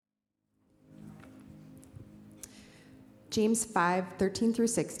James 5:13 through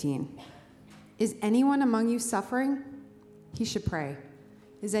 16. Is anyone among you suffering? He should pray.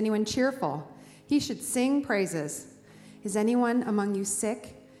 Is anyone cheerful? He should sing praises. Is anyone among you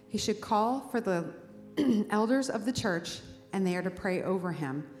sick? He should call for the elders of the church, and they are to pray over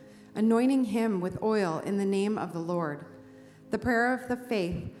him, anointing him with oil in the name of the Lord. The prayer of the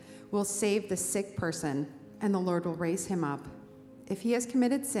faith will save the sick person, and the Lord will raise him up. If he has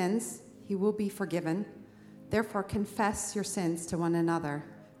committed sins, he will be forgiven. Therefore, confess your sins to one another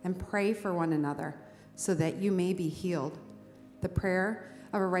and pray for one another so that you may be healed. The prayer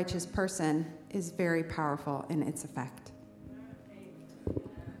of a righteous person is very powerful in its effect.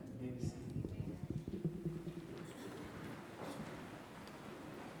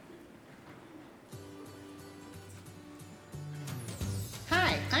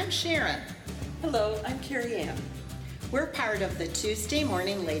 Hi, I'm Sharon. Hello, I'm Carrie Ann. We're part of the Tuesday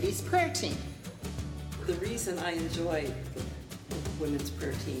Morning Ladies Prayer Team. The reason I enjoy the women's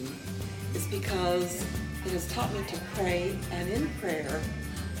prayer team is because it has taught me to pray, and in prayer,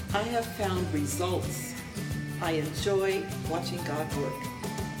 I have found results. I enjoy watching God work.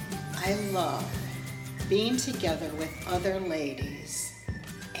 I love being together with other ladies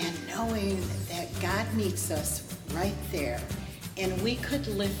and knowing that God meets us right there, and we could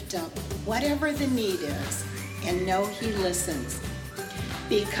lift up whatever the need is and know He listens.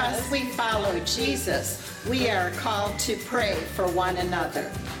 Because we follow Jesus, we are called to pray for one another.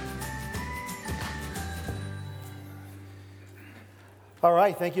 All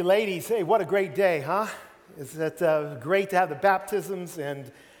right, thank you, ladies. Hey, what a great day, huh? Isn't it great to have the baptisms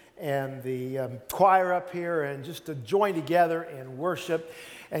and the choir up here and just to join together and worship,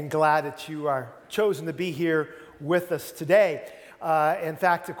 and glad that you are chosen to be here with us today. In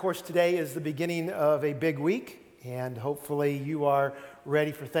fact, of course, today is the beginning of a big week, and hopefully you are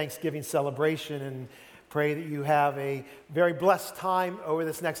ready for Thanksgiving celebration, and pray that you have a very blessed time over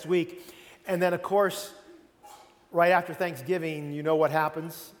this next week. And then, of course, right after Thanksgiving, you know what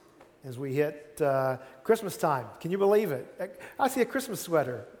happens as we hit Christmas time. Can you believe it? I see a Christmas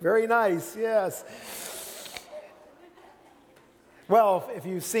sweater. Very nice, yes. Well, if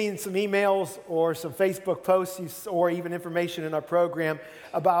you've seen some emails or some Facebook posts or even information in our program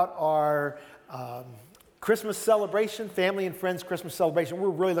about our Christmas celebration, family and friends Christmas celebration,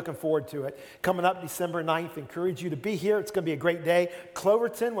 we're really looking forward to it. Coming up December 9th, encourage you to be here. It's going to be a great day.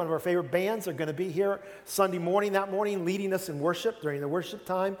 Cloverton, one of our favorite bands, are going to be here Sunday morning, that morning, leading us in worship during the worship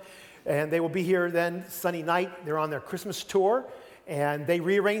time. And they will be here then Sunday night. They're on their Christmas tour, and they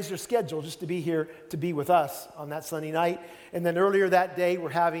rearranged their schedule just to be here to be with us on that Sunday night. And then earlier that day, we're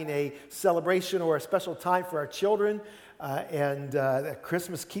having a celebration or a special time for our children, and a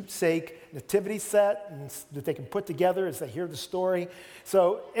Christmas keepsake nativity set and that they can put together as they hear the story.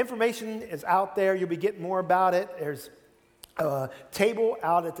 So information is out there. You'll be getting more about it. There's a table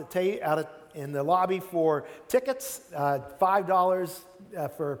out at in the lobby for tickets, $5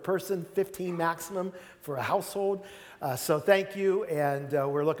 for a person, $15 maximum for a household. So thank you, and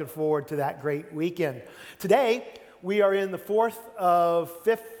we're looking forward to that great weekend. Today, we are in the fourth of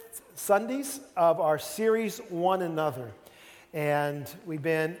fifth Sundays of our series, One Another. And we've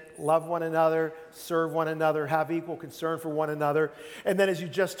been love one another, serve one another, have equal concern for one another. And then as you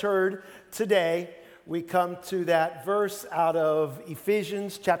just heard today, we come to that verse out of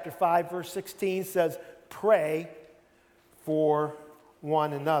Ephesians chapter 5, verse 16 says, pray for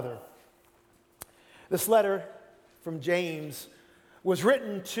one another. This letter from James was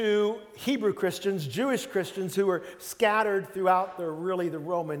written to Hebrew Christians, Jewish Christians who were scattered throughout the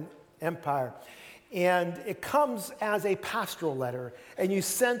Roman Empire. And it comes as a pastoral letter. And you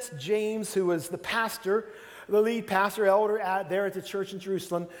sense James, who was the pastor, the lead pastor, elder there at the church in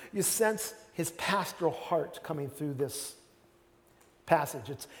Jerusalem, you sense his pastoral heart coming through this passage.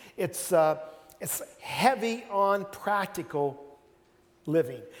 It's heavy on practical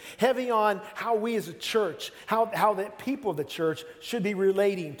living, heavy on how we as a church, how the people of the church should be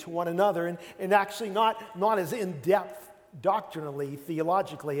relating to one another, and actually not as in-depth doctrinally,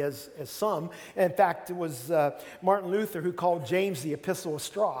 theologically as some. In fact, it was Martin Luther who called James the Epistle of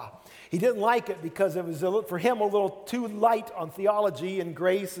Straw. He didn't like it because it was, for him, a little too light on theology and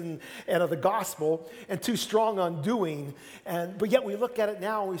grace and of the gospel, and too strong on doing. But yet we look at it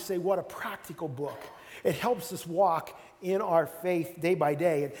now and we say, what a practical book. It helps us walk in our faith day by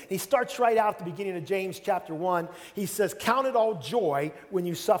day. And he starts right out at the beginning of James chapter 1. He says, count it all joy when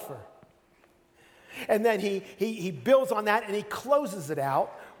you suffer. And then he builds on that, and he closes it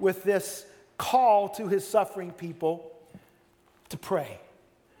out with this call to his suffering people to pray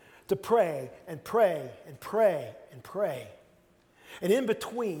and pray and pray and pray. And in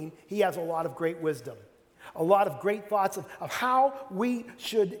between, he has a lot of great wisdom. a lot of great thoughts of how we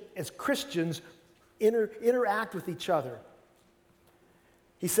should, as Christians, interact with each other.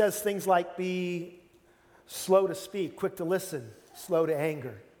 He says things like be slow to speak, quick to listen, slow to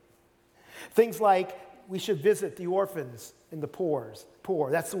anger. Things like we should visit the orphans and the poor.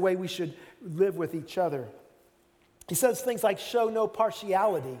 That's the way we should live with each other. He says things like show no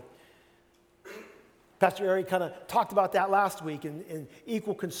partiality. Pastor Eric kind of talked about that last week in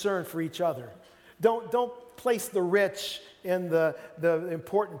equal concern for each other. Don't place the rich and the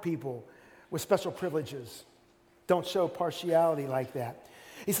important people with special privileges. Don't show partiality like that.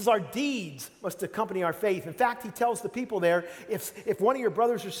 He says our deeds must accompany our faith. In fact, he tells the people there, if one of your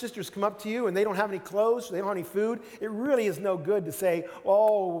brothers or sisters come up to you and they don't have any clothes, they don't have any food, it really is no good to say,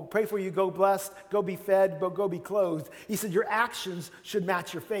 oh, pray for you, go blessed, go be fed, go be clothed. He said your actions should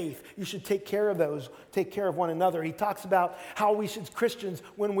match your faith. You should take care of those, take care of one another. He talks about how we should, Christians,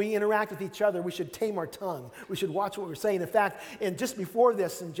 when we interact with each other, we should tame our tongue. We should watch what we're saying. In fact, and just before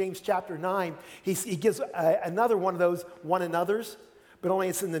this, in James chapter 9, he gives another one of those one another's, but only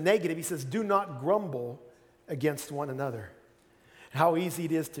it's in the negative. He says, do not grumble against one another. How easy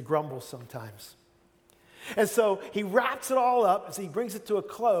it is to grumble sometimes. And so he wraps it all up as he brings it to a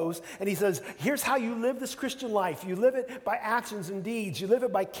close, and he says, here's how you live this Christian life. You live it by actions and deeds. You live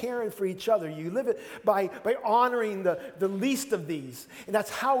it by caring for each other. You live it by honoring the least of these. And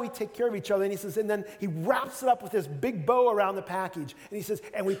that's how we take care of each other. And he says, and then he wraps it up with this big bow around the package. And he says,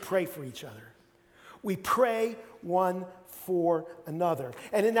 and we pray for each other. We pray one for another.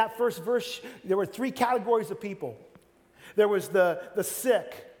 And in that first verse, there were three categories of people. There was the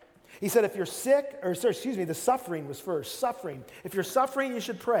sick. He said, if you're sick, the suffering was first. Suffering. If you're suffering, you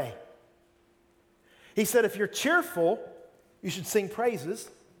should pray. He said, if you're cheerful, you should sing praises.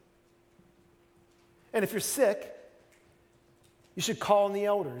 And if you're sick, you should call on the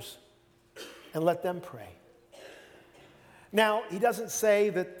elders and let them pray. Now, he doesn't say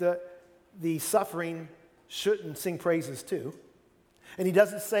that the suffering shouldn't sing praises too. And he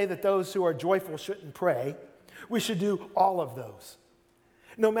doesn't say that those who are joyful shouldn't pray. We should do all of those.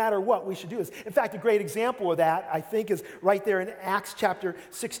 No matter what, we should do this. In fact, a great example of that, I think, is right there in Acts chapter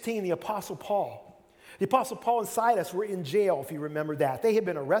 16, the Apostle Paul. The Apostle Paul and Silas were in jail, if you remember that. They had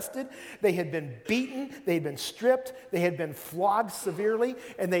been arrested, they had been beaten, they had been stripped, they had been flogged severely,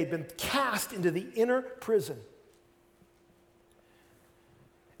 and they had been cast into the inner prison.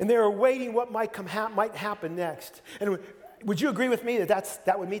 And they were awaiting what might happen next. And would you agree with me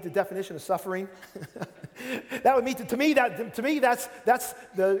that would meet the definition of suffering? That would meet to me that's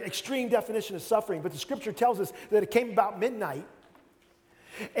the extreme definition of suffering. But the Scripture tells us that it came about midnight,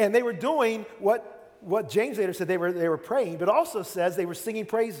 and they were doing what James later said they were praying, but also says they were singing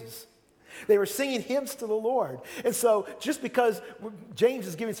praises. They were singing hymns to the Lord. And so just because James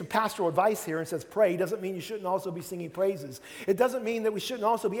is giving some pastoral advice here and says pray, doesn't mean you shouldn't also be singing praises. It doesn't mean that we shouldn't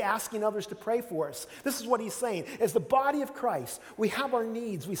also be asking others to pray for us. This is what he's saying. As the body of Christ, we have our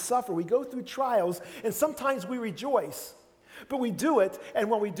needs, we suffer, we go through trials, and sometimes we rejoice. But we do it, and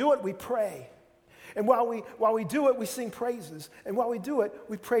when we do it, we pray. And while we do it, we sing praises. And while we do it,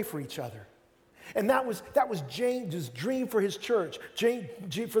 we pray for each other. And that was James' dream for his church,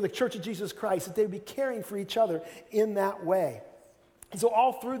 for the Church of Jesus Christ, that they would be caring for each other in that way. And so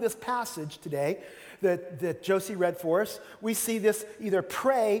all through this passage today that Josie read for us, we see this either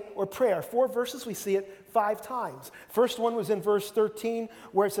pray or prayer. 4 verses, we see it 5 times. First one was in verse 13,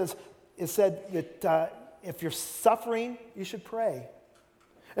 where it said that if you're suffering, you should pray.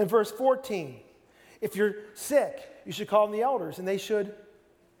 In verse 14, if you're sick, you should call on the elders, and they should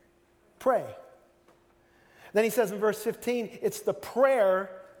pray. Then he says in verse 15, it's the prayer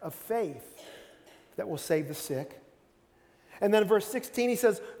of faith that will save the sick. And then in verse 16, he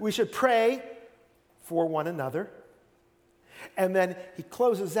says we should pray for one another. And then he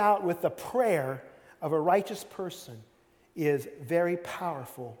closes out with the prayer of a righteous person is very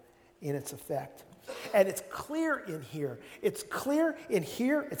powerful in its effect. And it's clear in here. It's clear in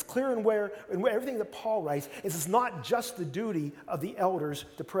everything that Paul writes. It's not just the duty of the elders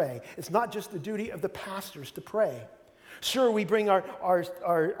to pray. It's not just the duty of the pastors to pray. Sure, we bring our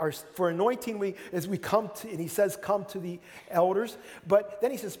for anointing, as we come to, and he says, come to the elders. But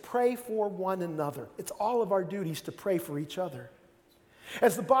then he says, pray for one another. It's all of our duties to pray for each other.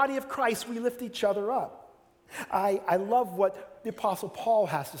 As the body of Christ, we lift each other up. I love what the Apostle Paul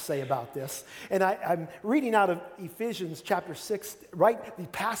has to say about this. And I'm reading out of Ephesians chapter 6, right? The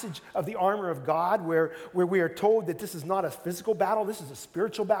passage of the armor of God where we are told that this is not a physical battle, this is a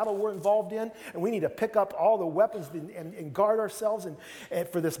spiritual battle we're involved in. And we need to pick up all the weapons and guard ourselves and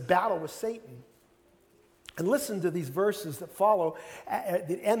for this battle with Satan. And listen to these verses that follow,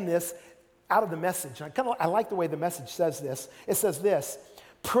 that end this. out of the Message. I like the way the Message says this. It says this: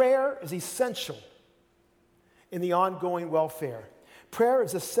 prayer is essential in the ongoing welfare. Prayer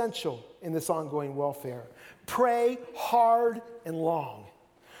is essential in this ongoing welfare. Pray hard and long.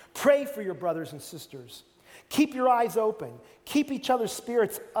 Pray for your brothers and sisters. Keep your eyes open. Keep each other's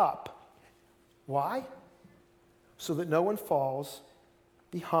spirits up. Why? So that no one falls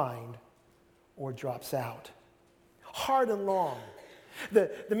behind or drops out. Hard and long.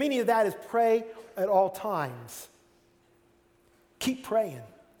 The meaning of that is pray at all times. Keep praying.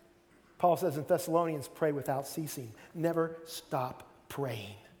 Paul says in Thessalonians, pray without ceasing. Never stop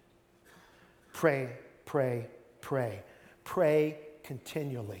praying. Pray, pray, pray. Pray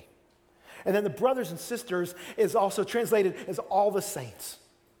continually. And then the brothers and sisters is also translated as all the saints.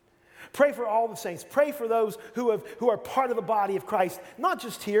 Pray for all the saints. Pray for those who are part of the body of Christ. Not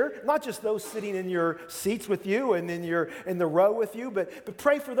just here, not just those sitting in your seats with you and in the row with you, but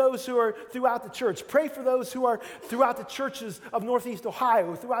pray for those who are throughout the church. Pray for those who are throughout the churches of Northeast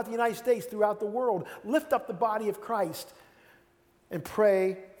Ohio, throughout the United States, throughout the world. Lift up the body of Christ and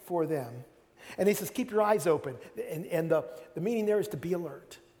pray for them. And he says, keep your eyes open. And the meaning there is to be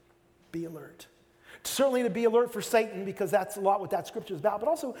alert. Be alert. Certainly to be alert for Satan, because that's a lot what that scripture is about, but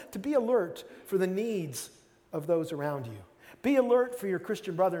also to be alert for the needs of those around you. Be alert for your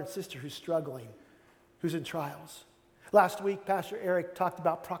Christian brother and sister who's struggling, who's in trials. Last week, Pastor Eric talked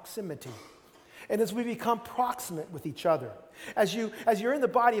about proximity. And as we become proximate with each other, as you're in the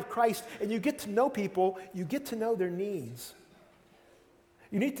body of Christ and you get to know people, you get to know their needs.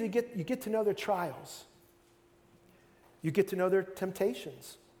 You get to know their trials. You get to know their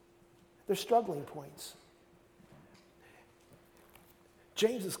temptations. They're struggling points.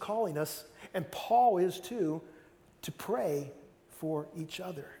 James is calling us, and Paul is too, to pray for each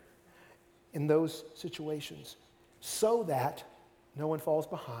other in those situations so that no one falls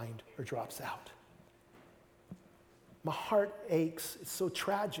behind or drops out. My heart aches. It's so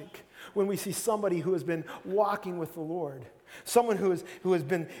tragic when we see somebody who has been walking with the Lord, someone who has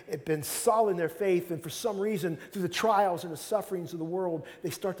been solid in their faith, and for some reason, through the trials and the sufferings of the world, they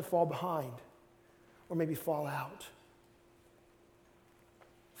start to fall behind or maybe fall out.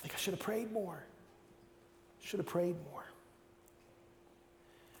 I think I should have prayed more. Should have prayed more.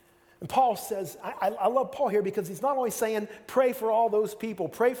 And Paul says, I love Paul here because he's not only saying pray for all those people,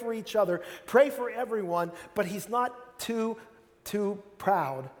 pray for each other, pray for everyone, but he's not too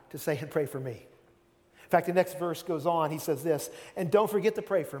proud to say, and pray for me. In fact, the next verse goes on. He says this, and don't forget to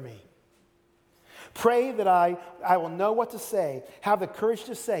pray for me. Pray that I will know what to say, have the courage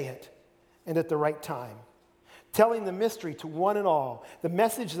to say it, and at the right time. Telling the mystery to one and all, the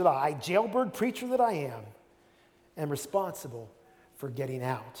message that I, jailbird preacher that I am responsible for getting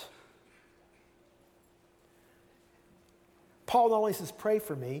out. Paul not only says, pray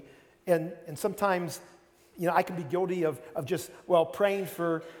for me, and sometimes, I can be guilty of just, praying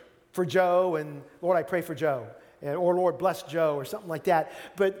for Joe, and Lord, I pray for Joe, or Lord, bless Joe, or something like that.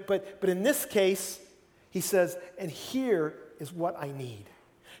 But in this case, he says, and here is what I need.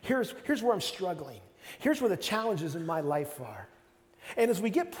 Here's where I'm struggling. Here's where the challenges in my life are. And as we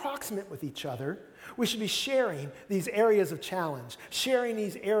get proximate with each other, we should be sharing these areas of challenge, sharing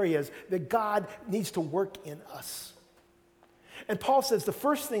these areas that God needs to work in us. And Paul says the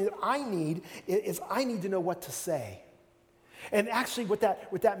first thing that I need is I need to know what to say. And actually what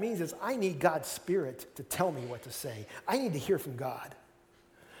that means is I need God's Spirit to tell me what to say. I need to hear from God.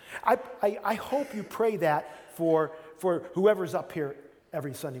 I hope you pray that for whoever's up here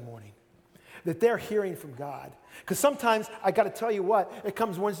every Sunday morning, that they're hearing from God. Because sometimes, I got to tell you what, it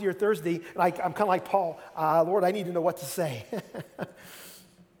comes Wednesday or Thursday, and I'm kind of like Paul, Lord, I need to know what to say.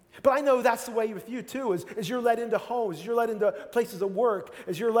 But I know that's the way with you too, as you're led into homes, as you're led into places of work,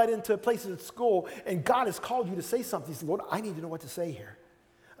 as you're led into places at school, and God has called you to say something. He says, Lord, I need to know what to say here.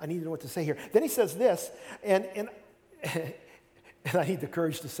 I need to know what to say here. Then he says this, and I need the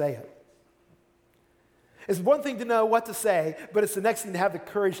courage to say it. It's one thing to know what to say, but it's the next thing to have the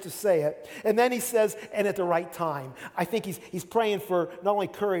courage to say it. And then he says, and at the right time. I think he's praying for not only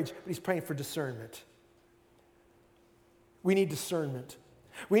courage, but he's praying for discernment. We need discernment.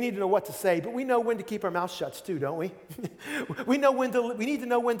 We need to know what to say, but we know when to keep our mouth shut too, don't we? We need to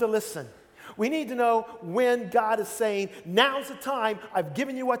know when to listen. We need to know when God is saying, now's the time, I've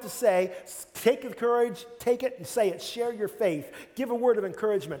given you what to say. Take the courage, take it and say it. Share your faith. Give a word of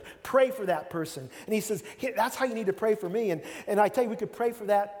encouragement. Pray for that person. And he says, that's how you need to pray for me. And I tell you, we could pray for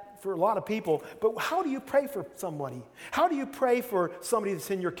that for a lot of people, but how do you pray for somebody? How do you pray for somebody that's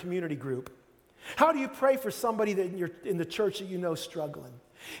in your community group? How do you pray for somebody that in the church that you know is struggling?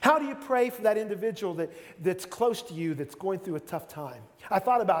 How do you pray for that individual that's close to you that's going through a tough time? I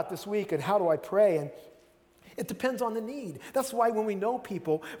thought about this week and how do I pray, and it depends on the need. That's why when we know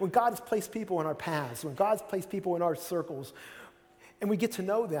people, when God has placed people in our paths, when God's placed people in our circles, and we get to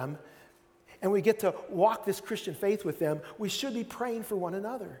know them, and we get to walk this Christian faith with them, we should be praying for one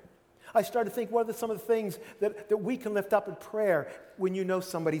another. I started to think, what are some of the things that we can lift up in prayer when you know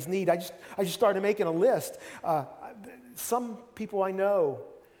somebody's need? I just started making a list. Some people I know,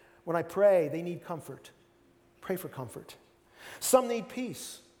 when I pray, they need comfort. Pray for comfort. Some need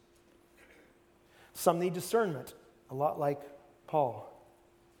peace. Some need discernment, a lot like Paul.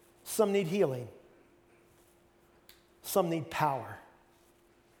 Some need healing. Some need power.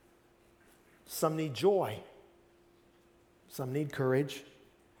 Some need joy. Some need courage.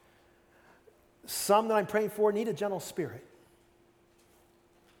 Some that I'm praying for need a gentle spirit.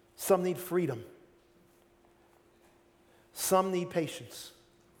 Some need freedom. Some need patience.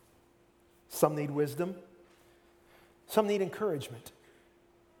 Some need wisdom. Some need encouragement.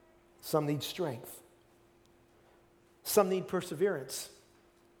 Some need strength. Some need perseverance.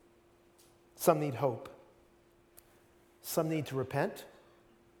 Some need hope. Some need to repent.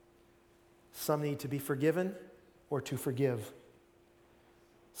 Some need to be forgiven or to forgive.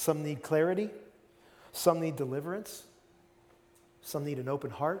 Some need clarity. Some need deliverance. Some need an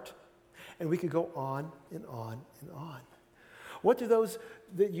open heart. And we could go on and on and on. What do those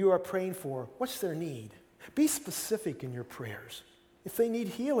that you are praying for, what's their need? Be specific in your prayers. If they need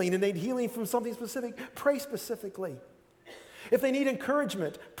healing and they need healing from something specific, pray specifically. If they need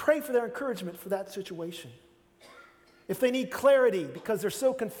encouragement, pray for their encouragement for that situation. If they need clarity because they're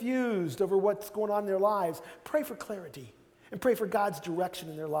so confused over what's going on in their lives, pray for clarity and pray for God's direction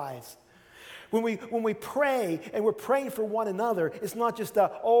in their lives. When we pray and we're praying for one another, it's not just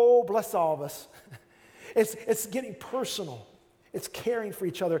bless all of us. It's getting personal. It's caring for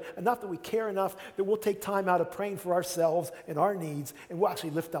each other, enough that we care enough that we'll take time out of praying for ourselves and our needs, and we'll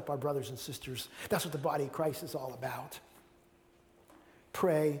actually lift up our brothers and sisters. That's what the body of Christ is all about.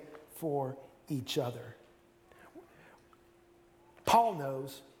 Pray for each other. Paul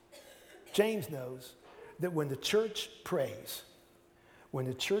knows, James knows, that when the church prays,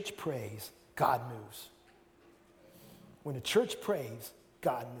 God moves. When the church prays,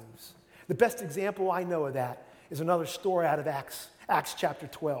 God moves. The best example I know of that is another story out of Acts chapter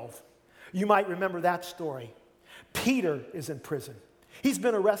 12. You might remember that story. Peter is in prison. He's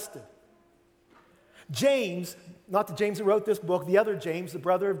been arrested. James, not the James that wrote this book, the other James, the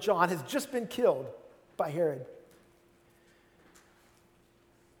brother of John, has just been killed by Herod.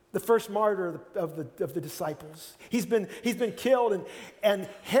 The first martyr of the disciples. He's been killed, and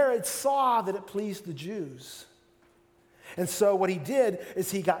Herod saw that it pleased the Jews. And so what he did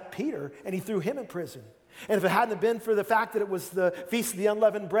is he got Peter and he threw him in prison. And if it hadn't been for the fact that it was the Feast of the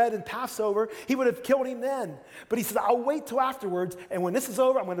Unleavened Bread and Passover, he would have killed him then. But he said, I'll wait till afterwards, and when this is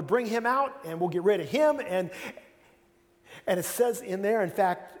over, I'm going to bring him out, and we'll get rid of him. And it says in there, in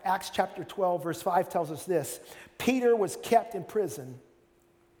fact, Acts chapter 12, verse 5 tells us this. Peter was kept in prison,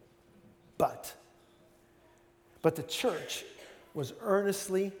 but the church was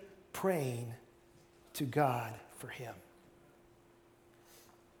earnestly praying to God for him.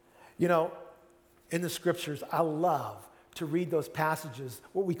 You know, in the scriptures, I love to read those passages,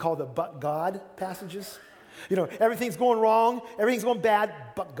 what we call the but God passages. You know, everything's going wrong, everything's going bad,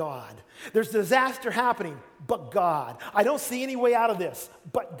 but God. There's disaster happening, but God. I don't see any way out of this,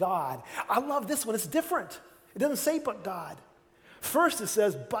 but God. I love this one, it's different. It doesn't say but God. First it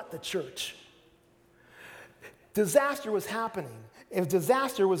says, but the church. Disaster was happening. If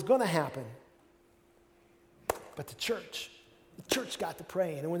disaster was going to happen, but the church got to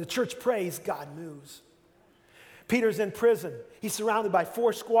praying. And when the church prays, God moves. Peter's in prison. He's surrounded by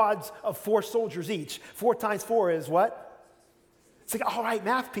 4 squads of 4 soldiers each. 4 times 4 is what? It's like, all right,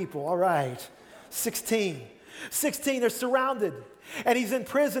 math people, all right. 16. 16, they're surrounded. And he's in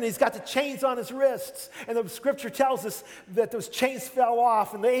prison. He's got the chains on his wrists. And the scripture tells us that those chains fell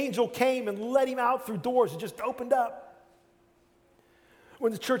off, and the angel came and let him out through doors and just opened up.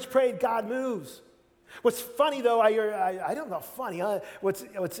 When the church prayed, God moves. What's funny, though, I don't know, funny.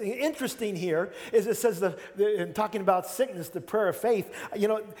 What's interesting here is it says, in talking about sickness, the prayer of faith, you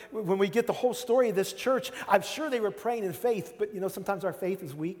know, when we get the whole story of this church, I'm sure they were praying in faith, but, you know, sometimes our faith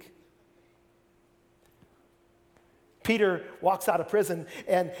is weak. Peter walks out of prison,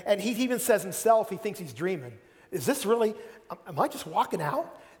 and he even says himself, he thinks he's dreaming. Is this really, am I just walking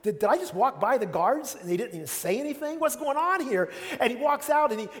out? Did I just walk by the guards and they didn't even say anything? What's going on here? And he walks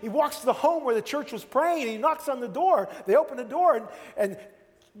out and he walks to the home where the church was praying and he knocks on the door. They open the door and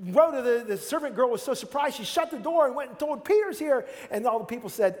Rhoda, the servant girl, was so surprised, she shut the door and went and told, Peter's here. And all the people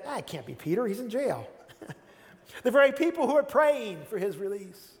said, it can't be Peter, he's in jail. The very people who are praying for his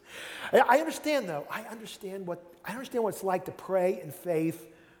release. I understand, though. I understand what it's like to pray in faith,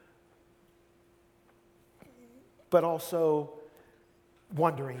 but also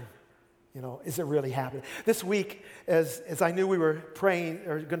wondering, is it really happening? This week, as I knew we were praying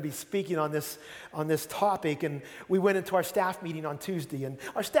or going to be speaking on this topic, and we went into our staff meeting on Tuesday, and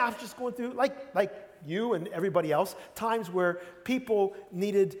our staff just going through, like you and everybody else, times where people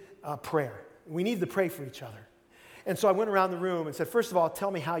needed prayer. We needed to pray for each other. And so I went around the room and said, first of all,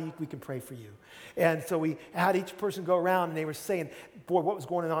 tell me how we can pray for you. And so we had each person go around, and they were saying, boy, what was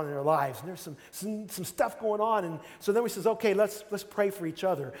going on in their lives. And there's some stuff going on. And so then we says, okay, let's pray for each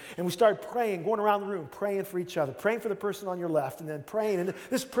other. And we started praying, going around the room, praying for each other, praying for the person on your left, and then praying. And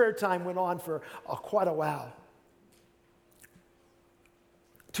this prayer time went on for quite a while.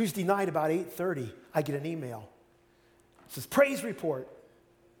 Tuesday night about 8:30, I get an email. It says, praise report.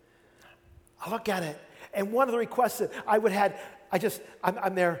 I look at it. And one of the requests that I would have,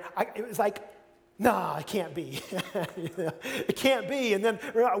 I'm there, it was like, nah, it can't be. It can't be. And then,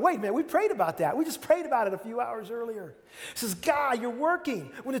 wait a minute, we prayed about that. We just prayed about it a few hours earlier. It says, God, you're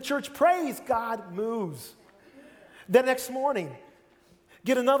working. When the church prays, God moves. Then next morning,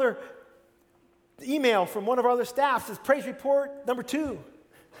 get another email from one of our other staff. It says, praise report number 2.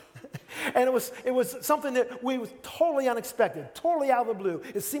 And it was something that was totally unexpected, totally out of the blue.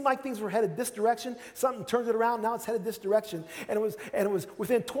 It seemed like things were headed this direction. Something turned it around. Now it's headed this direction. And it was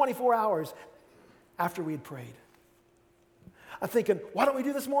within 24 hours after we had prayed. I'm thinking, why don't we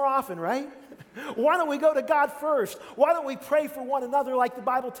do this more often, right? Why don't we go to God first? Why don't we pray for one another like the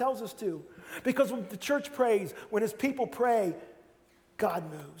Bible tells us to? Because when the church prays, when his people pray, God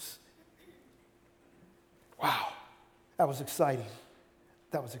moves. Wow, that was exciting.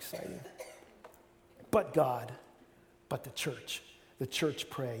 That was exciting. But God, but the church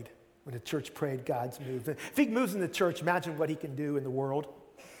prayed. When the church prayed, God's moved. If he moves in the church, imagine what he can do in the world.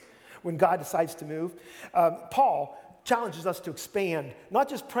 When God decides to move. Paul challenges us to expand, not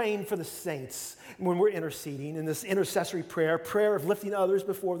just praying for the saints when we're interceding in this intercessory prayer of lifting others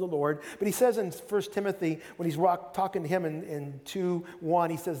before the Lord. But he says in 1 Timothy, when he's talking to him in 2:1,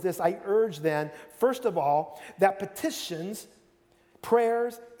 he says this, I urge then, first of all, that petitions,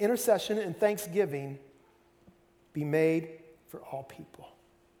 prayers, intercession, and thanksgiving be made for all people.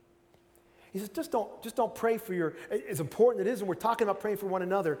 He says, just don't pray for your, as important it is, and we're talking about praying for one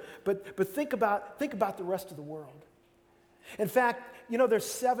another, but think about the rest of the world. In fact, there's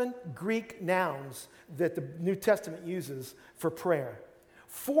 7 Greek nouns that the New Testament uses for prayer.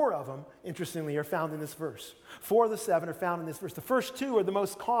 4 of them, interestingly, are found in this verse. 4 of the 7 are found in this verse. The first 2 are the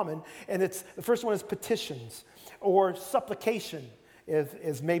most common, and the first one is petitions, or supplication,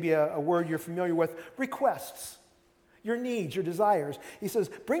 is maybe a word you're familiar with. Requests, your needs, your desires. He says,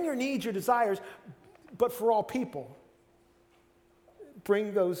 bring your needs, your desires, but for all people.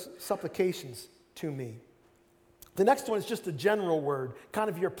 Bring those supplications to me. The next one is just a general word, kind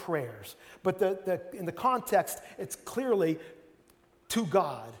of your prayers. But in the context, it's clearly to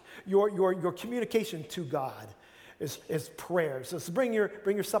God. Your communication to God is prayers. So bring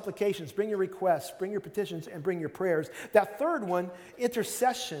your supplications, bring your requests, bring your petitions, and bring your prayers. That third one,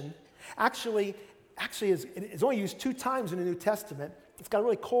 intercession, actually is only used 2 times in the New Testament. It's got a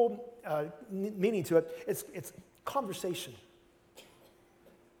really cold meaning to it. It's conversation.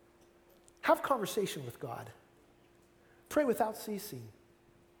 Have conversation with God. Pray without ceasing.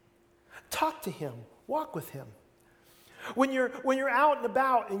 Talk to him. Walk with him. When you're out and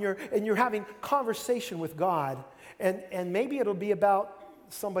about and you're having conversation with God, and maybe it'll be about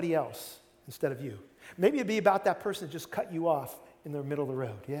somebody else instead of you. Maybe it'll be about that person that just cut you off in the middle of the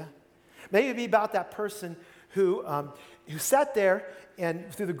road, yeah? Maybe it'll be about that person who sat there and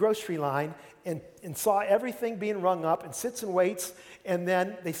through the grocery line and saw everything being rung up and sits and waits, and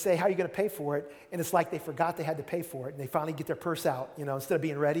then they say, how are you going to pay for it? And it's like they forgot they had to pay for it, and they finally get their purse out, instead of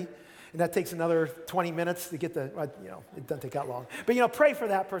being ready. And that takes another 20 minutes to get it doesn't take that long. But, pray for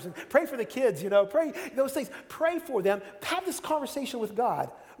that person. Pray for the kids, pray those things. Pray for them. Have this conversation with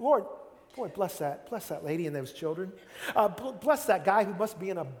God. Lord, boy, bless that lady and those children. Bless that guy who must be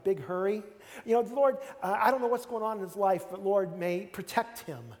in a big hurry. Lord, I don't know what's going on in his life, but Lord, may protect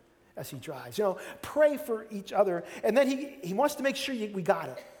him as he drives. Pray for each other. And then he wants to make sure we got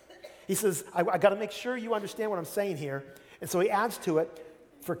it. He says, I got to make sure you understand what I'm saying here. And so he adds to it,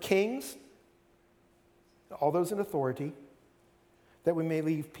 for kings, all those in authority, that we may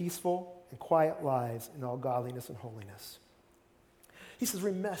lead peaceful and quiet lives in all godliness and holiness. He says,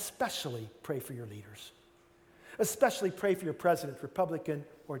 especially pray for your leaders. Especially pray for your president, Republican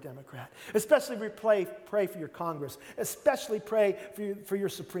or Democrat. Especially pray for your Congress. Especially pray for your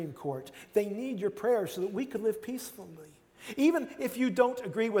Supreme Court. They need your prayers so that we could live peacefully, even if you don't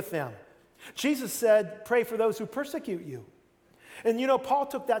agree with them. Jesus said, pray for those who persecute you. And you know, Paul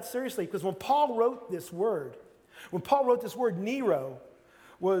took that seriously, because when Paul wrote this word, Nero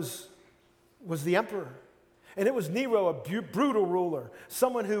was the emperor. And it was Nero, a brutal ruler,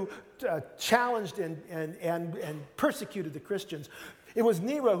 someone who challenged and persecuted the Christians. It was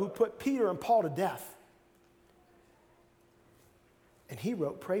Nero who put Peter and Paul to death. And he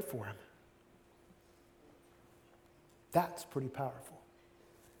wrote, pray for him. That's pretty powerful.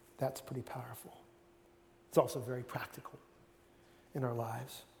 That's pretty powerful. It's also very practical in our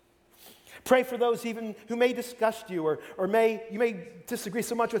lives. Pray for those even who may disgust you or you may disagree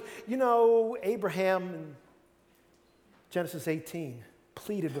so much with. You know, Abraham in Genesis 18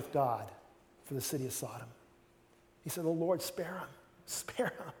 pleaded with God for the city of Sodom. He said, oh Lord, spare him. Spare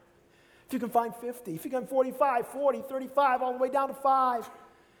him. If you can find 50, if you can 45, 40, 35, all the way down to 5.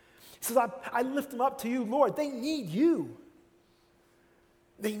 He says, I lift them up to you, Lord. They need you.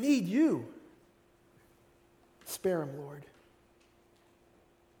 They need you. Spare them, Lord.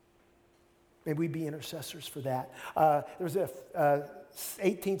 May we be intercessors for that. There was a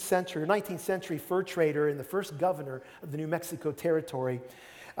 18th century or 19th century fur trader and the first governor of the New Mexico Territory,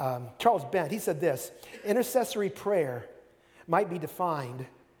 Charles Bent. He said this: intercessory prayer might be defined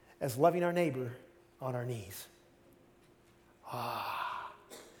as loving our neighbor on our knees.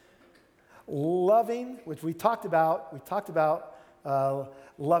 Loving, which we talked about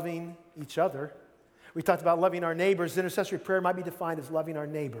loving each other. We talked about loving our neighbors. Intercessory prayer might be defined as loving our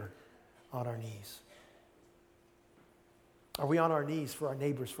neighbor on our knees. Are we on our knees for our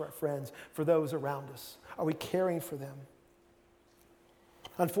neighbors, for our friends, for those around us? Are we caring for them?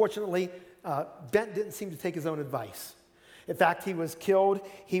 Unfortunately, Bent didn't seem to take his own advice. In fact, he was killed.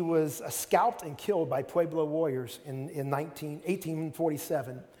 He was scalped and killed by Pueblo warriors in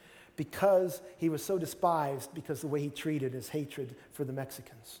 1847 because he was so despised because of the way he treated his hatred for the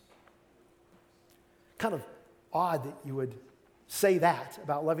Mexicans. Kind of odd that you would say that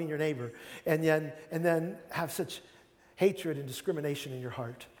about loving your neighbor and then have such hatred and discrimination in your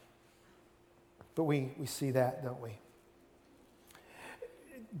heart. But we see that, don't we?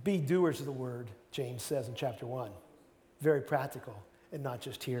 Be doers of the word, James says in chapter 1. Very practical and not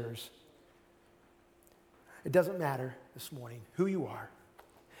just hearers. It doesn't matter this morning who you are.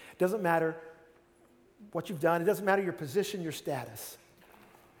 It doesn't matter what you've done. It doesn't matter your position, your status.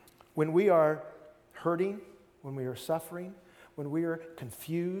 When we are hurting, when we are suffering, when we are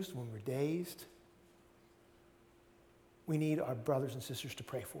confused, when we're dazed, we need our brothers and sisters to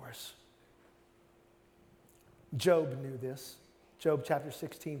pray for us. Job knew this. Job chapter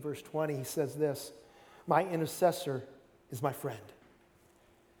 16, verse 20, he says this: my intercessor is my friend.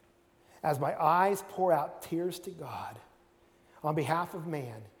 As my eyes pour out tears to God on behalf of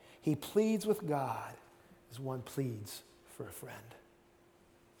man, he pleads with God as one pleads for a friend.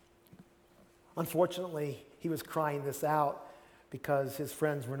 Unfortunately, he was crying this out because his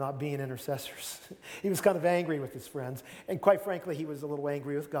friends were not being intercessors. He was kind of angry with his friends, and quite frankly, he was a little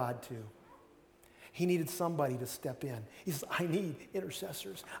angry with God too. He needed somebody to step in. He says, I need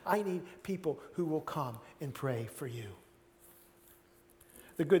intercessors. I need people who will come and pray for you.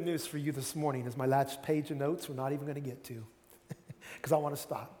 The good news for you this morning is my last page of notes we're not even going to get to because I want to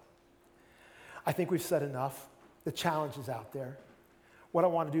stop. I think we've said enough. The challenge is out there. What I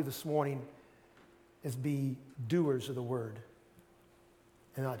want to do this morning is be doers of the word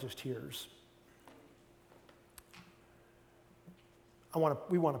and not just hearers.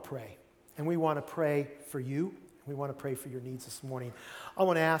 We want to pray. And we want to pray for you. We want to pray for your needs this morning. I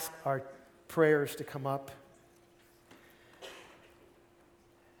want to ask our prayers to come up.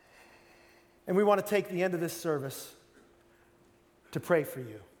 And we want to take the end of this service to pray for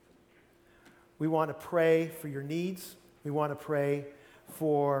you. We want to pray for your needs. We want to pray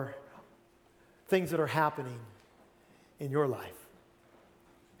for things that are happening in your life.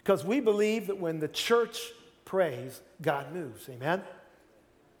 Because we believe that when the church prays, God moves. Amen?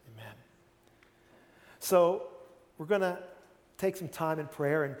 Amen. So we're going to take some time in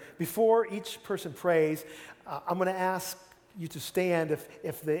prayer. And before each person prays, I'm going to ask you to stand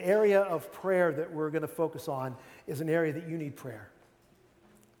if the area of prayer that we're going to focus on is an area that you need prayer.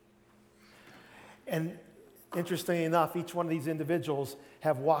 And interestingly enough, each one of these individuals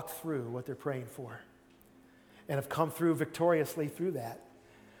have walked through what they're praying for and have come through victoriously through that.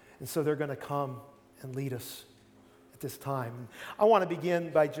 And so they're going to come and lead us at this time. I want to begin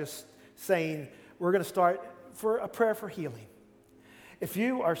by just saying we're going to start for a prayer for healing. If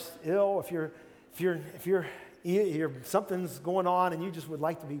you are ill, if you're if you're something's going on and you just would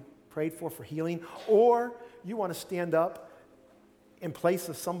like to be prayed for healing, or you want to stand up in place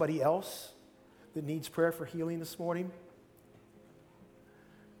of somebody else that needs prayer for healing this morning,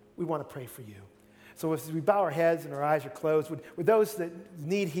 we want to pray for you. So as we bow our heads and our eyes are closed, would those that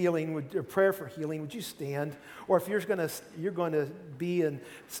need healing, or prayer for healing, would you stand? Or if you're going to be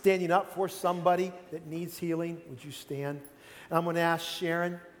standing up for somebody that needs healing, would you stand? And I'm going to ask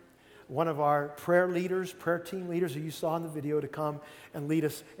Sharon, one of our prayer team leaders who you saw in the video, to come and lead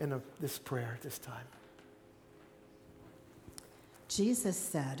us in this prayer at this time. Jesus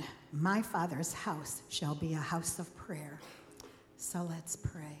said, "My Father's house shall be a house of prayer." So let's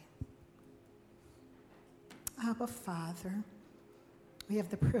pray. Abba, Father, we have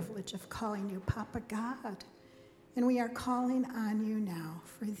the privilege of calling you Papa God, and we are calling on you now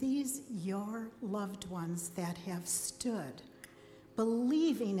for these your loved ones that have stood,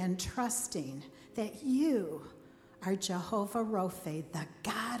 believing and trusting that you are Jehovah Rophe, the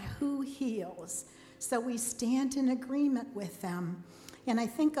God who heals. So we stand in agreement with them. And I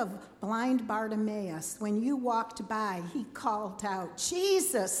think of blind Bartimaeus. When you walked by, he called out,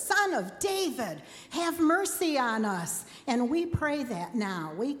 "Jesus, Son of David, have mercy on us." And we pray that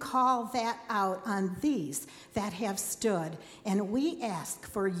now. We call that out on these that have stood. And we ask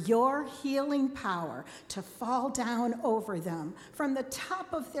for your healing power to fall down over them from the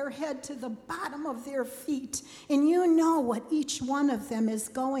top of their head to the bottom of their feet. And you know what each one of them is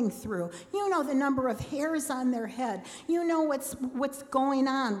going through. You know the number of hairs on their head. You know what's going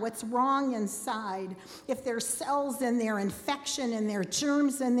on, what's wrong inside. If there's cells in there, infection in there,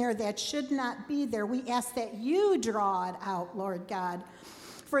 germs in there that should not be there, we ask that you draw it out, Lord God.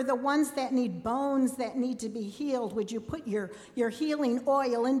 For the ones that need bones that need to be healed, would you put your healing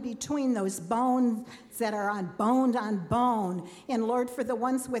oil in between those bones that are on bone? And Lord, for the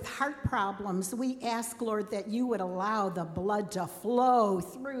ones with heart problems, we ask, Lord, that you would allow the blood to flow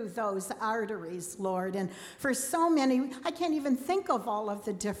through those arteries, Lord. And for so many, I can't even think of all of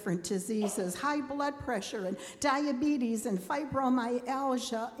the different diseases, high blood pressure and diabetes and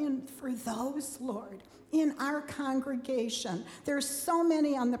fibromyalgia. And for those, Lord, in our congregation, there's so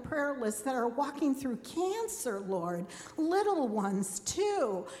many on the prayer list that are walking through cancer, Lord, little ones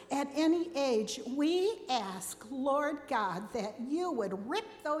too, at any age. We ask, Lord God, that you would rip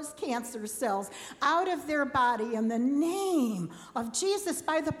those cancer cells out of their body in the name of Jesus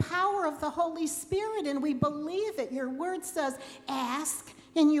by the power of the Holy Spirit, and we believe it. Your word says, ask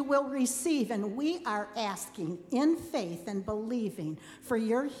and you will receive. And we are asking in faith and believing for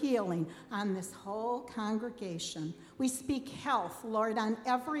your healing on this whole congregation. We speak health, Lord, on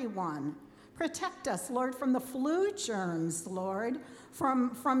everyone. Protect us, Lord, from the flu germs, Lord,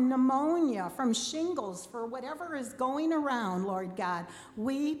 from pneumonia, from shingles, for whatever is going around, Lord God.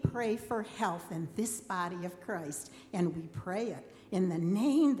 We pray for health in this body of Christ, and we pray it in the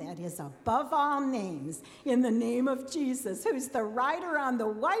name that is above all names, in the name of Jesus, who's the rider on the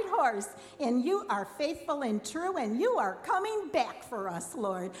white horse, and you are faithful and true, and you are coming back for us,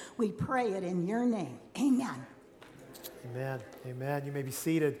 Lord. We pray it in your name. Amen. Amen. Amen. You may be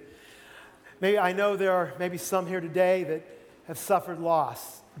seated. I know there are maybe some here today that have suffered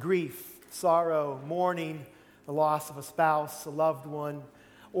loss, grief, sorrow, mourning, the loss of a spouse, a loved one,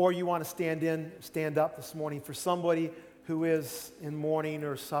 or you want to stand up this morning for somebody who is in mourning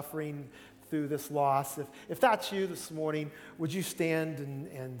or suffering through this loss. If that's you this morning, would you stand,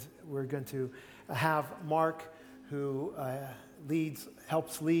 and we're going to have Mark, who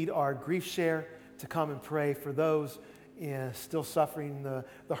helps lead our grief share, to come and pray for those still suffering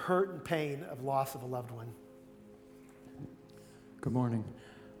the hurt and pain of loss of a loved one. Good morning.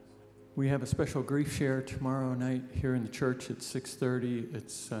 We have a special grief share tomorrow night here in the church at 6:30.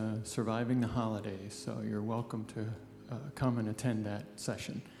 It's Surviving the Holidays, so you're welcome to come and attend that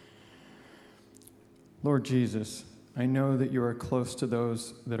session. Lord Jesus, I know that you are close to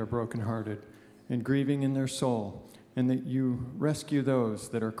those that are brokenhearted and grieving in their soul, and that you rescue those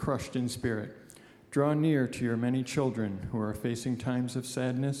that are crushed in spirit. Draw near to your many children who are facing times of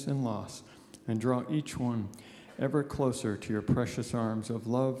sadness and loss, and draw each one ever closer to your precious arms of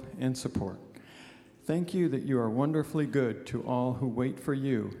love and support. Thank you that you are wonderfully good to all who wait for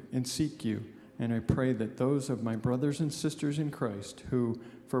you and seek you. And I pray that those of my brothers and sisters in Christ who,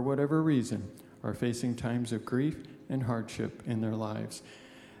 for whatever reason, are facing times of grief and hardship in their lives,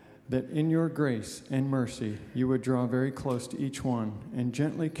 that in your grace and mercy you would draw very close to each one and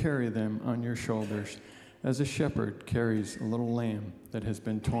gently carry them on your shoulders, as a shepherd carries a little lamb that has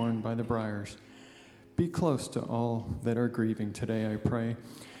been torn by the briars. Be close to all that are grieving today, I pray,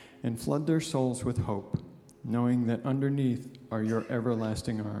 and flood their souls with hope, knowing that underneath are your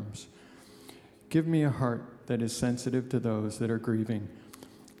everlasting arms. Give me a heart that is sensitive to those that are grieving,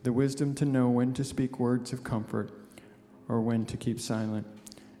 the wisdom to know when to speak words of comfort or when to keep silent.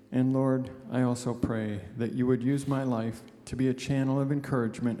 And Lord, I also pray that you would use my life to be a channel of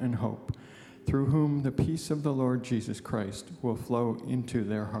encouragement and hope, through whom the peace of the Lord Jesus Christ will flow into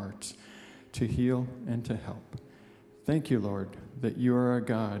their hearts to heal and to help. Thank you, Lord, that you are a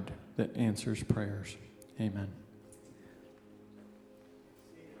God that answers prayers. Amen.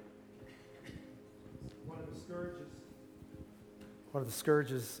 One of the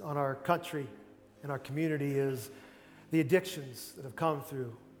scourges on our country and our community is the addictions that have come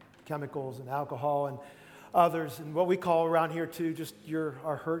through chemicals and alcohol and others, and what we call around here too, just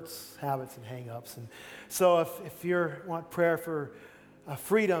our hurts, habits, and hang-ups. And so if you want prayer for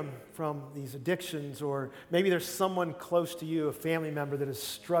freedom from these addictions, or maybe there's someone close to you, a family member that is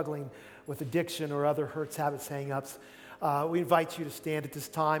struggling with addiction or other hurts, habits, hang-ups, we invite you to stand at this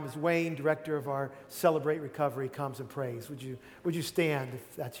time as Wayne, director of our Celebrate Recovery, comes and prays. Would you stand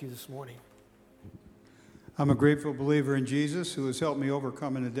if that's you this morning? I'm a grateful believer in Jesus who has helped me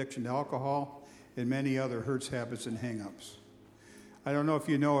overcome an addiction to alcohol and many other hurts, habits, and hang-ups. I don't know if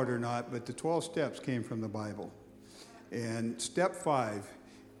you know it or not, but the 12 steps came from the Bible. And step 5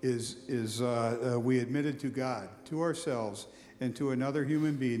 is we admitted to God, to ourselves, and to another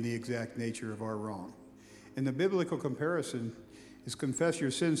human being the exact nature of our wrong. And the biblical comparison is confess your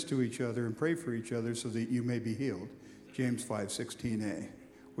sins to each other and pray for each other so that you may be healed. James 5:16a,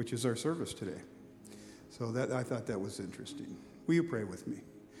 which is our service today. So I thought that was interesting. Will you pray with me?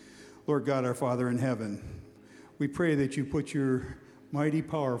 Lord God, our Father in heaven, we pray that you put your mighty,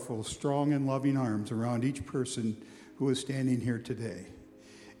 powerful, strong, and loving arms around each person who is standing here today.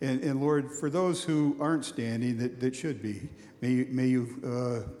 And Lord, for those who aren't standing that should be, may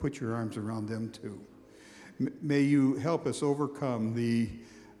you put your arms around them too. May you help us overcome the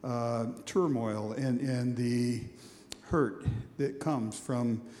turmoil and the hurt that comes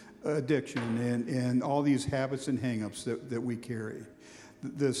from addiction and all these habits and hang-ups that we carry.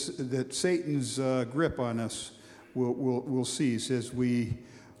 That Satan's grip on us will cease as we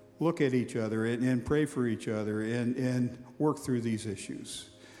look at each other and pray for each other and work through these issues.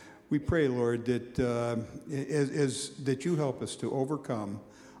 We pray, Lord, that that you help us to overcome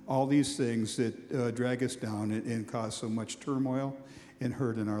all these things that drag us down and cause so much turmoil and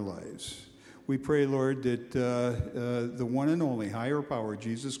hurt in our lives. We pray, Lord, that the one and only higher power,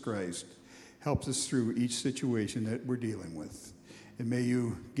 Jesus Christ, helps us through each situation that we're dealing with. And may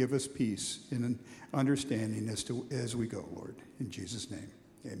you give us peace and an understanding as we go, Lord. In Jesus' name,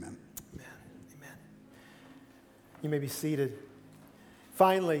 amen. Amen. Amen. You may be seated.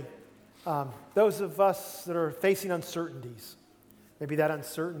 Finally, those of us that are facing uncertainties, maybe that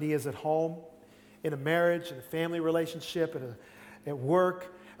uncertainty is at home, in a marriage, in a family relationship, at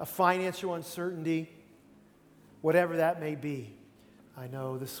work, a financial uncertainty, whatever that may be. I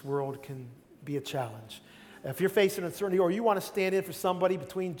know this world can be a challenge. If you're facing uncertainty, or you want to stand in for somebody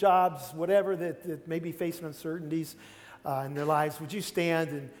between jobs, whatever that may be facing uncertainties in their lives, would you stand?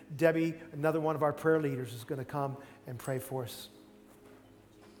 And Debbie, another one of our prayer leaders, is going to come and pray for us.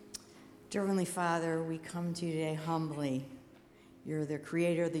 Dear Heavenly Father, we come to you today humbly. You're the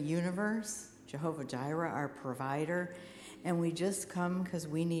creator of the universe, Jehovah Jireh, our provider, and we just come because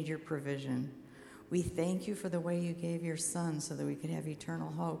we need your provision. We thank you for the way you gave your Son so that we could have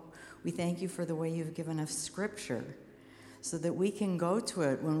eternal hope. We thank you for the way you've given us Scripture so that we can go to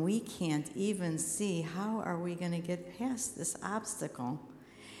it when we can't even see how are we going to get past this obstacle.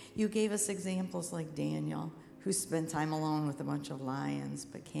 You gave us examples like Daniel, who spent time alone with a bunch of lions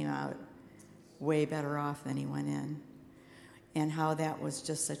but came out way better off than he went in, and how that was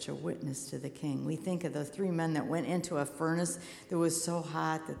just such a witness to the king. We think of the 3 men that went into a furnace that was so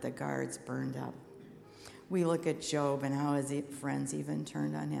hot that the guards burned up. We look at Job and how his friends even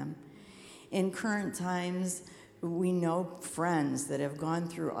turned on him. In current times, we know friends that have gone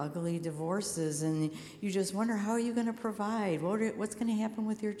through ugly divorces, and you just wonder, how are you going to provide? What's going to happen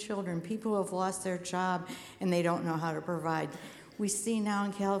with your children? People who have lost their job and they don't know how to provide. We see now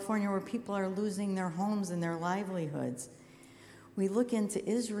in California where people are losing their homes and their livelihoods. We look into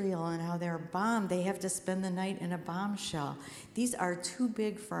Israel and how they're bombed. They have to spend the night in a bombshell. These are too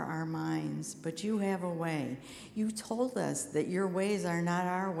big for our minds, but you have a way. You told us that your ways are not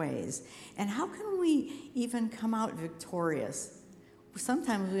our ways. And how can we even come out victorious?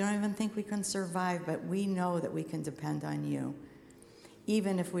 Sometimes we don't even think we can survive, but we know that we can depend on you,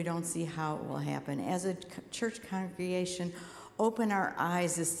 even if we don't see how it will happen. As a church congregation, open our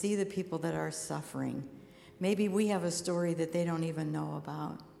eyes to see the people that are suffering. Maybe we have a story that they don't even know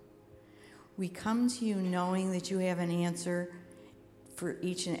about. We come to you knowing that you have an answer for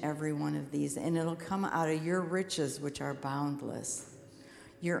each and every one of these, and it'll come out of your riches, which are boundless.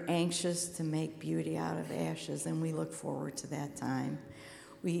 You're anxious to make beauty out of ashes, and we look forward to that time.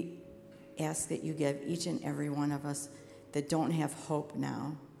 We ask that you give each and every one of us that don't have hope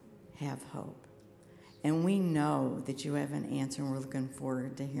now, have hope. And we know that you have an answer, and we're looking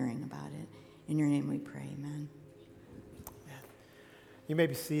forward to hearing about it. In your name we pray, amen. You may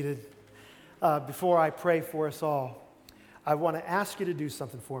be seated. Before I pray for us all, I want to ask you to do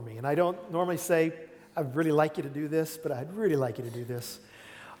something for me. And I don't normally say, I'd really like you to do this, but I'd really like you to do this.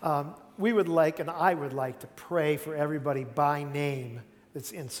 We would like, and I would like to pray for everybody by name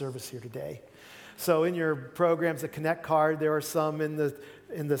that's in service here today. So in your programs, the Connect card, there are some in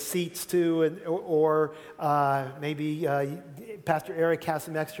the seats too, or maybe Pastor Eric has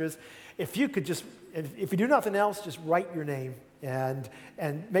some extras. If you could just, if you do nothing else, just write your name. And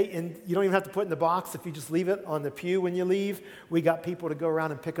you don't even have to put it in the box if you just leave it on the pew when you leave. We got people to go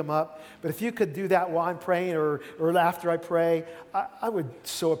around and pick them up. But if you could do that while I'm praying or after I pray, I would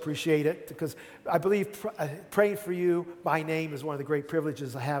so appreciate it, because I believe praying for you by name is one of the great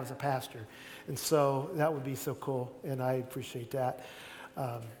privileges I have as a pastor. And so that would be so cool, and I appreciate that.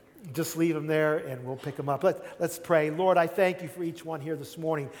 Just leave them there, and we'll pick them up. Let's pray. Lord, I thank you for each one here this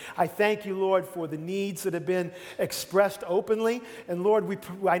morning. I thank you, Lord, for the needs that have been expressed openly. And Lord,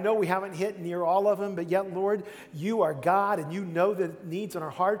 I know we haven't hit near all of them, but yet, Lord, you are God, and you know the needs in our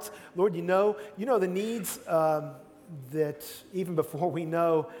hearts. Lord, you know the needs that even before we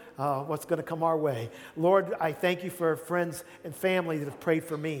know what's going to come our way. Lord, I thank you for friends and family that have prayed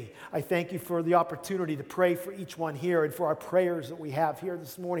for me. I thank you for the opportunity to pray for each one here and for our prayers that we have here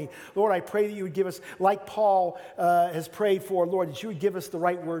this morning. Lord, I pray that you would give us, like Paul has prayed for, Lord, that you would give us the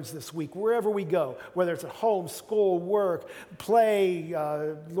right words this week, wherever we go, whether it's at home, school, work, play,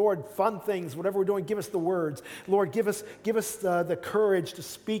 Lord, fun things, whatever we're doing, give us the words. Lord, give us the courage to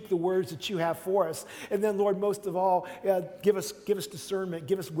speak the words that you have for us. And then, Lord, most of all, give us discernment,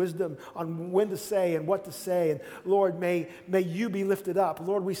 give us wisdom on when to say and what to say. And Lord, may you be lifted up.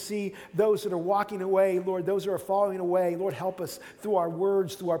 Lord, we see those that are walking away. Lord, those that are falling away. Lord, help us through our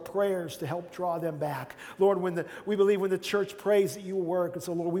words, through our prayers to help draw them back. Lord, we believe when the church prays that you will work. And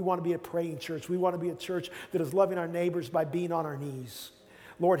so, Lord, we want to be a praying church. We want to be a church that is loving our neighbors by being on our knees.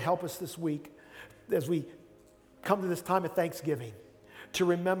 Lord, help us this week as we come to this time of Thanksgiving to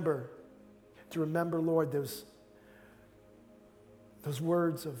remember, Lord, those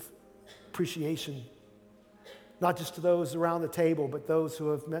words of appreciation, not just to those around the table, but those who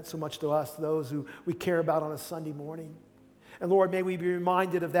have meant so much to us, those who we care about on a Sunday morning. And Lord, may we be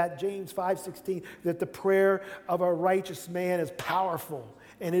reminded of that James 5:16, that the prayer of a righteous man is powerful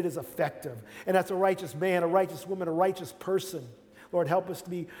and it is effective. And that's a righteous man, a righteous woman, a righteous person. Lord, help us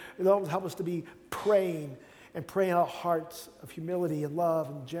to be praying and praying out hearts of humility and love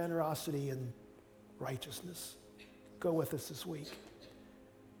and generosity and righteousness. Go with us this week.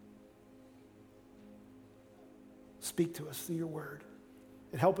 Speak to us through your word.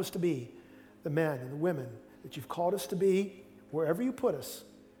 And help us to be the men and the women that you've called us to be, wherever you put us.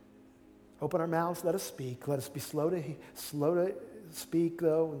 Open our mouths, let us speak. Let us be slow to speak,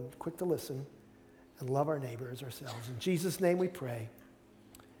 though, and quick to listen, and love our neighbors ourselves. In Jesus' name we pray.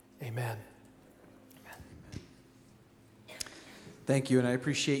 Amen. Thank you, and I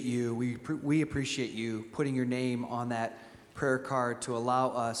appreciate you. We appreciate you putting your name on that prayer card to allow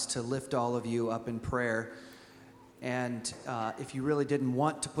us to lift all of you up in prayer. And if you really didn't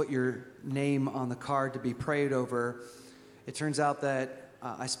want to put your name on the card to be prayed over, it turns out that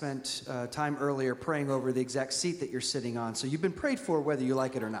I spent time earlier praying over the exact seat that you're sitting on. So you've been prayed for whether you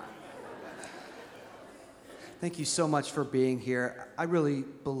like it or not. Thank you so much for being here. I really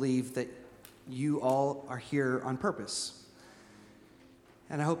believe that you all are here on purpose.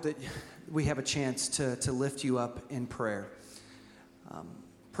 And I hope that we have a chance to lift you up in prayer.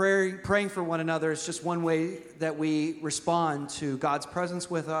 Praying for one another is just one way that we respond to God's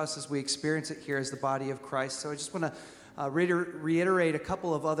presence with us as we experience it here as the body of Christ. So I just want to reiterate a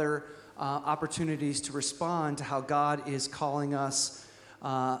couple of other opportunities to respond to how God is calling us,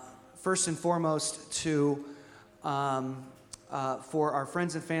 first and foremost, to for our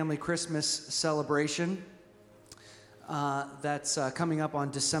friends and family Christmas celebration. That's coming up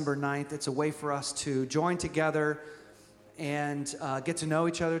on December 9th. It's a way for us to join together and get to know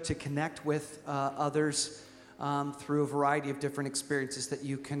each other, to connect with others through a variety of different experiences that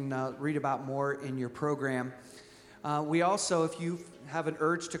you can read about more in your program. We also, if you have an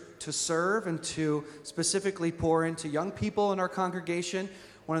urge to serve and to specifically pour into young people in our congregation,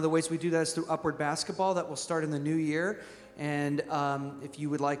 one of the ways we do that is through Upward Basketball that will start in the new year. And if you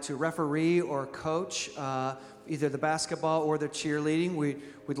would like to referee or coach either the basketball or the cheerleading,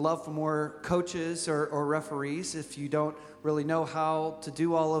 we'd love for more coaches or referees. If you don't really know how to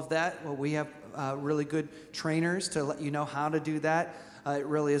do all of that, well, we have really good trainers to let you know how to do that. It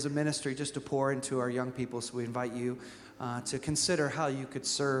really is a ministry just to pour into our young people, so we invite you to consider how you could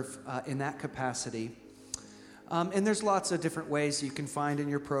serve in that capacity. And there's lots of different ways you can find in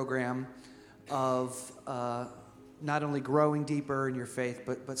your program of not only growing deeper in your faith,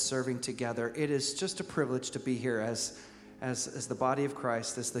 but serving together. It is just a privilege to be here as the body of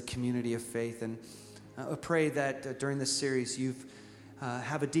Christ, as the community of faith. And I pray that during this series you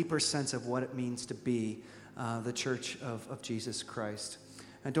have a deeper sense of what it means to be the church of Jesus Christ.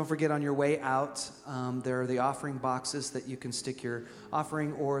 And don't forget, on your way out, there are the offering boxes that you can stick your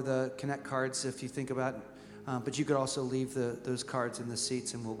offering or the Connect cards if you think about it. But you could also leave those cards in the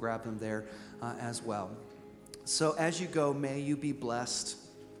seats, and we'll grab them there as well. So as you go, may you be blessed.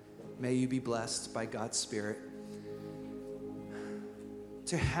 May you be blessed by God's Spirit.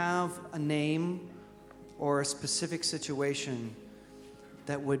 To have a name or a specific situation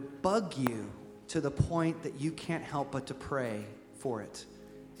that would bug you to the point that you can't help but to pray for it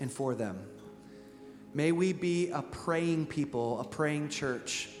and for them. May we be a praying people, a praying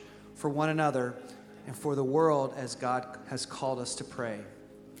church for one another and for the world as God has called us to pray.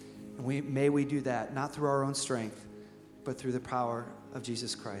 And may we do that, not through our own strength, but through the power of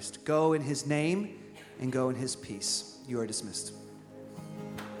Jesus Christ. Go in his name and go in his peace. You are dismissed.